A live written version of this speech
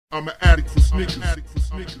I'm an addict for sneakers.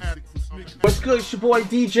 What's good? It's your boy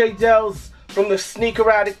DJ Dells from the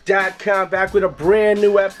sneakeraddict.com, back with a brand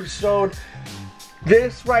new episode.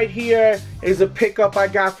 This right here is a pickup I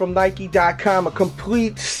got from Nike.com, a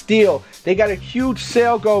complete steal. They got a huge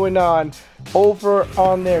sale going on over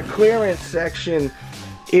on their clearance section.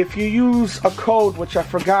 If you use a code, which I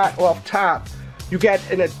forgot off top, you get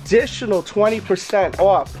an additional 20%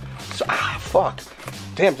 off. So, fuck.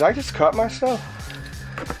 Damn, did I just cut myself?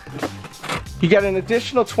 You get an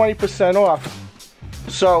additional 20% off.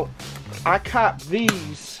 So I copped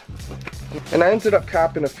these, and I ended up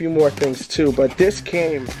copping a few more things too, but this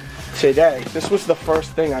came today. This was the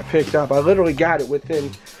first thing I picked up. I literally got it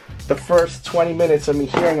within the first 20 minutes of me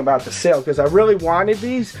hearing about the sale because I really wanted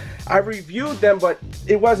these. I reviewed them, but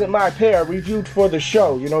it wasn't my pair. I reviewed for the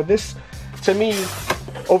show. You know, this to me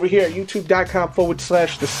over here at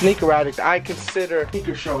youtube.com/the sneaker addict, I consider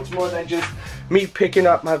sneaker show. It's more than just me picking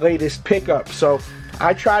up my latest pickup. So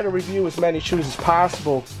I try to review as many shoes as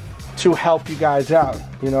possible to help you guys out.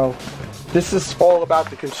 You know, this is all about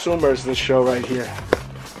the consumers, this show right here.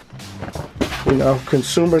 You know,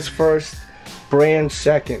 consumers first, brand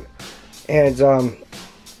second. And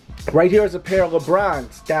right here is a pair of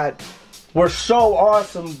LeBrons that were so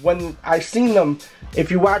awesome when I seen them. If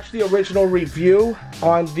you watch the original review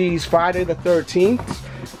on these Friday the 13th,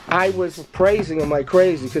 I was praising them like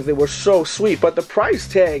crazy because they were so sweet. But the price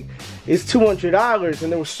tag is $200 and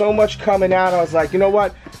there was so much coming out. I was like, you know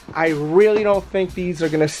what? I really don't think these are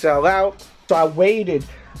going to sell out. So I waited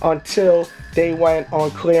until they went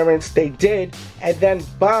on clearance. They did. And then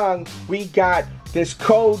bang, we got this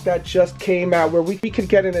code that just came out where we could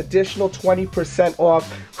get an additional 20%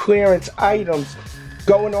 off clearance items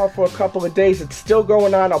going on for a couple of days. It's still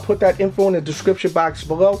going on. I'll put that info in the description box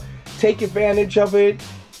below. Take advantage of it.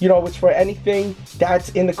 You know, it's for anything that's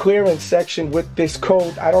in the clearance section with this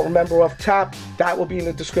code. I don't remember off top. That will be in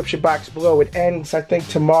the description box below. It ends, I think,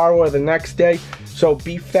 tomorrow or the next day. So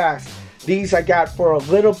be fast. These I got for a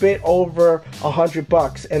little bit over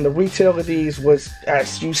 $100, and the retail of these was,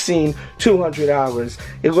 as you've seen, $200.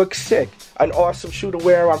 It looks sick. An awesome shoe to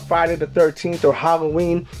wear on Friday the 13th or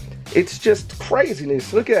Halloween. It's just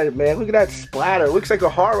craziness. Look at it, man. Look at that splatter. It looks like a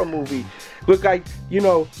horror movie. Look like, you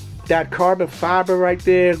know, that carbon fiber right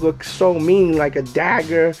there looks so mean, like a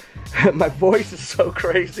dagger. My voice is so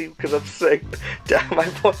crazy because I'm sick. My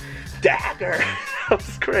voice, dagger.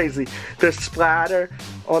 That's crazy. The splatter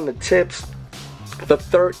on the tips. The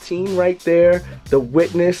 13 right there. The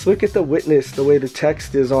Witness. Look at the Witness, the way the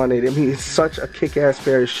text is on it. I mean, it's such a kick-ass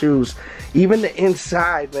pair of shoes. Even the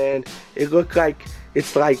inside, man, it looked like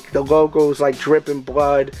it's like the logo's like dripping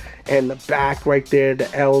blood, and the back right there, the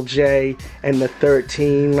LJ and the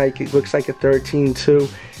 13, like it looks like a 13 too.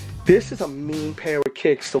 This is a mean pair of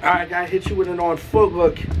kicks. So I gotta hit you with an on foot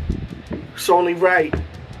look. It's only right.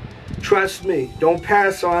 Trust me, don't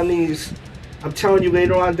pass on these. I'm telling you,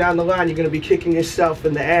 later on down the line, you're gonna be kicking yourself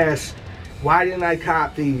in the ass. Why didn't I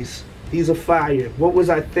cop these? These are fire. What was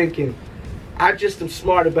I thinking? I just am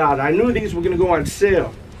smart about it. I knew these were gonna go on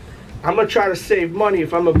sale. I'm going to try to save money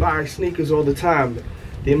if I'm going to buy sneakers all the time.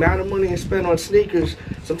 The amount of money I spend on sneakers,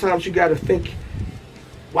 sometimes you got to think,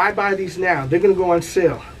 why buy these now? They're going to go on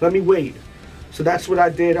sale. Let me wait. So that's what I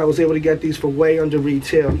did. I was able to get these for way under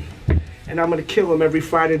retail. And I'm going to kill them every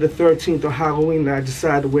Friday the 13th or Halloween that I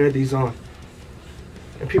decide to wear these on.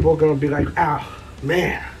 And people are going to be like, oh,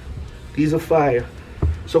 man, these are fire.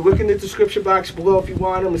 So look in the description box below if you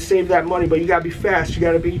want them and save that money. But you got to be fast. You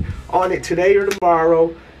got to be on it today or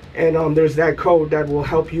tomorrow. And there's that code that will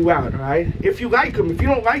help you out, all right? If you like them. If you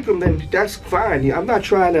don't like them, then that's fine. I'm not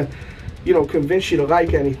trying to, you know, convince you to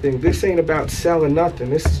like anything. This ain't about selling nothing.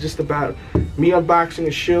 This is just about me unboxing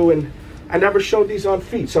a shoe, and I never showed these on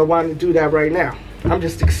feet, so I wanted to do that right now. I'm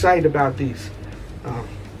just excited about these.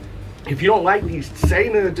 If you don't like these, say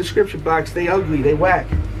in the description box, they ugly, they whack.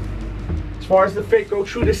 As far as the fit, go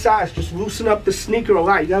true to size. Just loosen up the sneaker a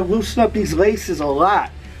lot. You gotta loosen up these laces a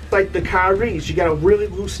lot. Like the Kyrie's, you gotta really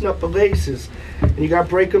loosen up the laces and you gotta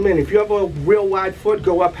break them in. If you have a real wide foot,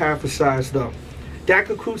 go up half a size though. That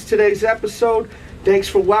concludes today's episode. Thanks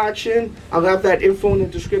for watching. I'll have that info in the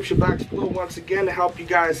description box below once again to help you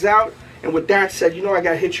guys out. And with that said, you know I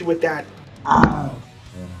gotta hit you with that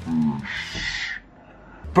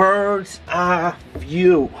bird's eye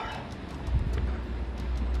view.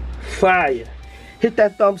 Fire. Hit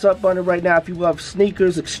that thumbs up button right now if you love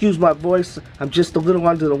sneakers. Excuse my voice, I'm just a little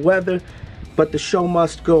under the weather, but the show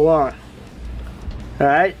must go on.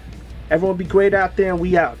 Alright? Everyone be great out there, and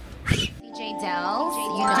we out. DJ Dells,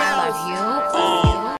 you know I love you.